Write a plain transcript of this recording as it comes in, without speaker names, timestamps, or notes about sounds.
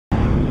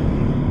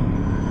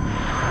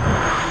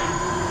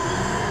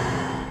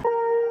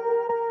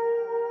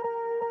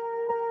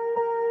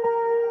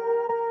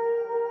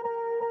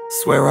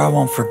Swear I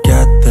won't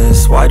forget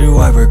this, why do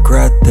I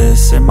regret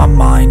this? In my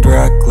mind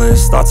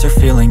reckless, thoughts are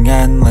feeling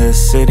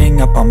endless. Sitting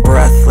up I'm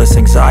breathless,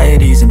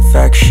 anxiety's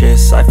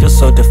infectious. I feel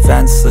so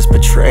defenseless,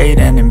 betrayed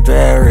and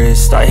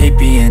embarrassed. I hate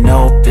being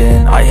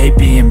open, I hate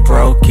being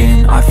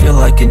broken. I feel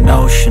like an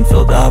ocean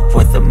filled up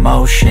with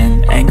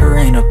emotion. Anger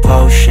ain't a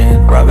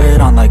potion, rub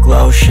it on like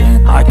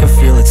lotion. I can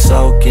feel it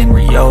soaking,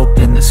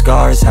 reopen, the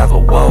scars have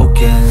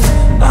awoken.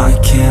 I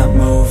can't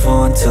move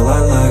on till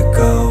I let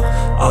go.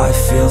 I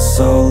feel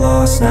so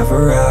lost,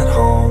 never at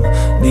home.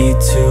 Need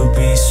to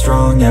be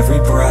strong, every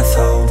breath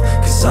hold.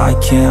 Cause I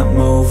can't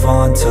move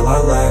on till I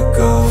let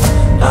go.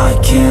 I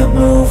can't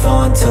move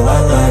on till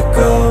I let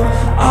go.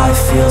 I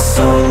feel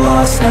so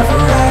lost, never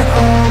at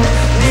home.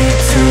 Need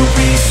to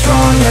be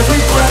strong,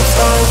 every breath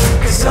hold.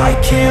 Cause I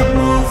can't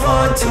move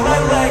on till I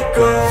let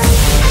go.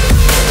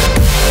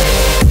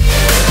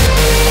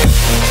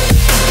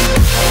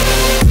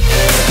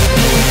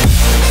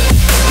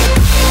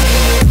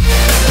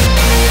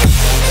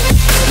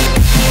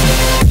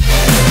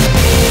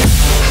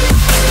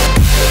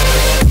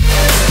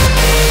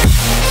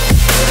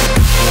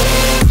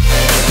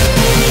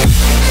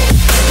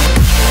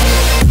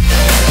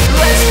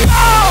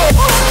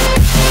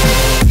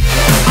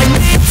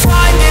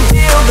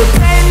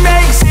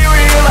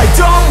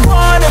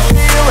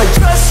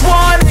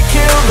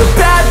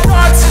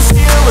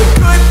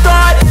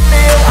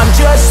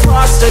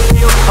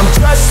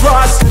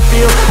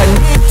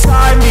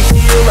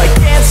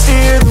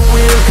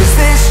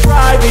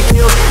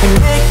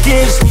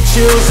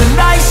 A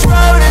nice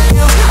road it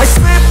feels. I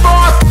slip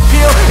off the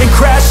peel and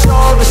crash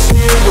all the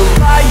steel.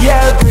 Will I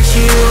ever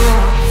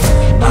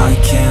heal? I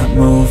can't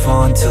move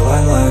on till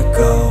I let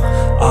go.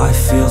 I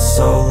feel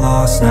so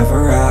lost,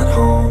 never at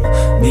home.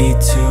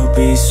 Need to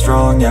be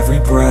strong, every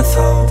breath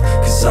hold.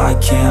 Cause I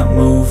can't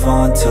move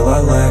on till I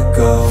let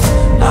go.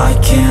 I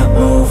can't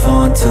move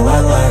on till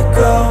I let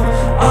go.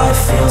 I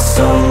feel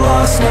so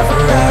lost, never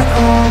at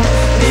home.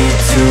 Need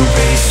to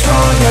be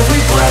strong,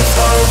 every breath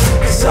hold.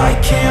 Cause I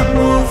can't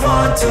move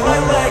on till I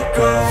let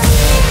go.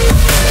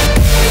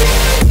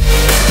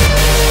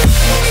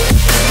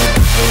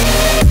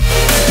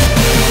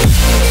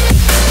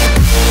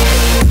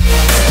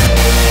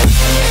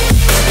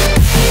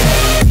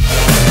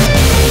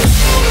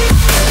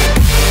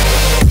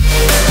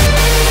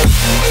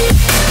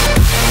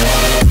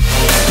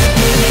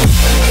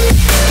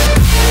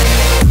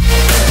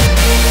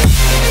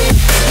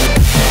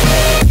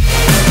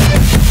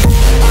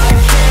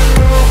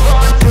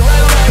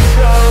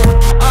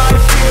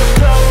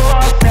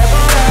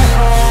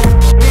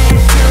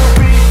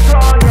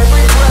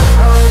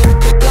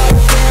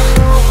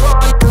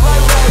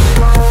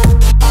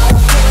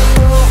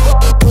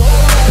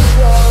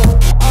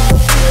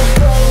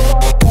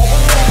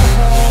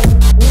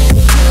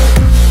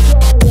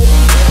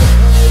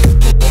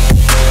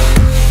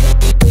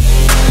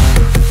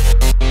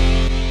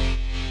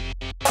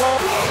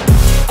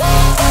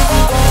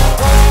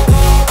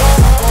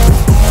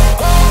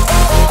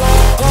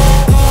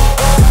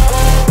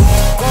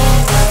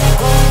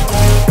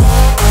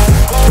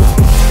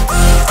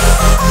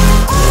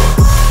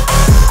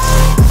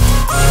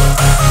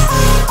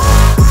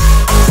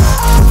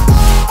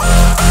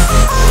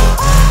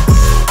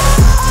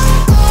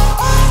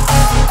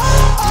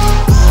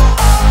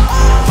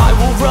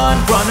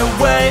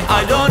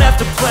 I don't have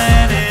to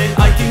plan it.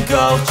 I can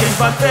go change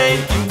my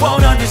fate. You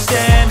won't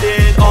understand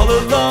it. All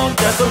alone,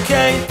 that's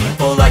okay.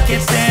 People I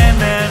can't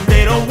stand them.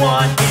 They don't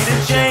want me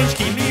to change.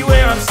 Keep me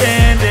where I'm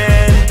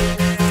standing.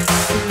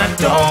 And I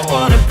don't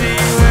wanna be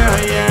where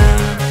I am.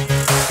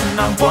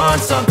 And I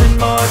want something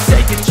more,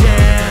 take a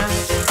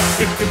chance.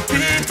 It could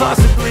be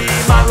possibly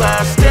my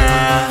last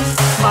dance.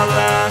 My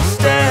last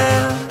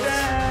dance.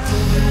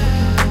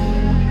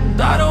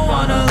 And I don't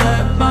wanna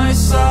let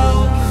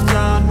myself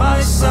down,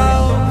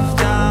 myself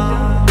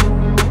down.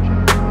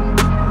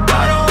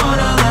 I don't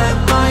wanna let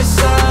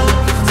myself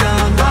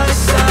down,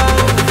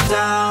 myself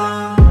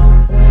down.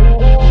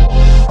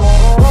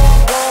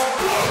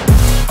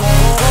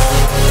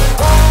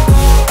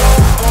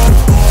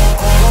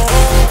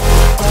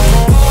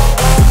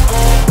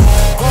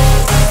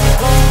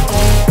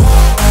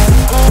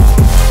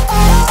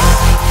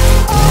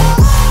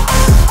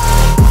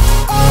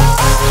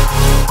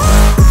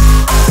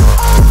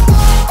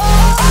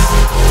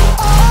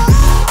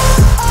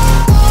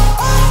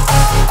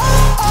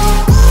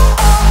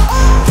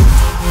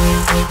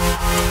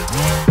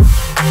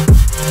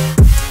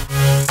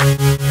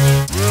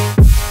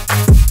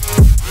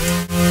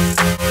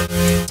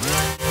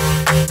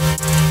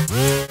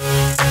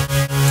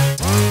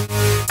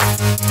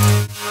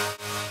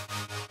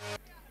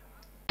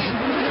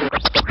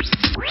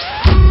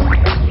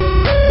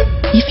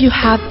 If you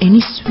have any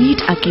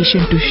sweet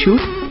occasion to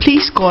shoot,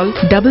 please call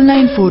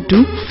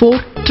 9942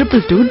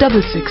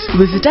 4222266.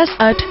 Visit us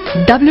at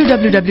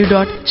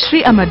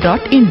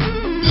www.sriamar.in.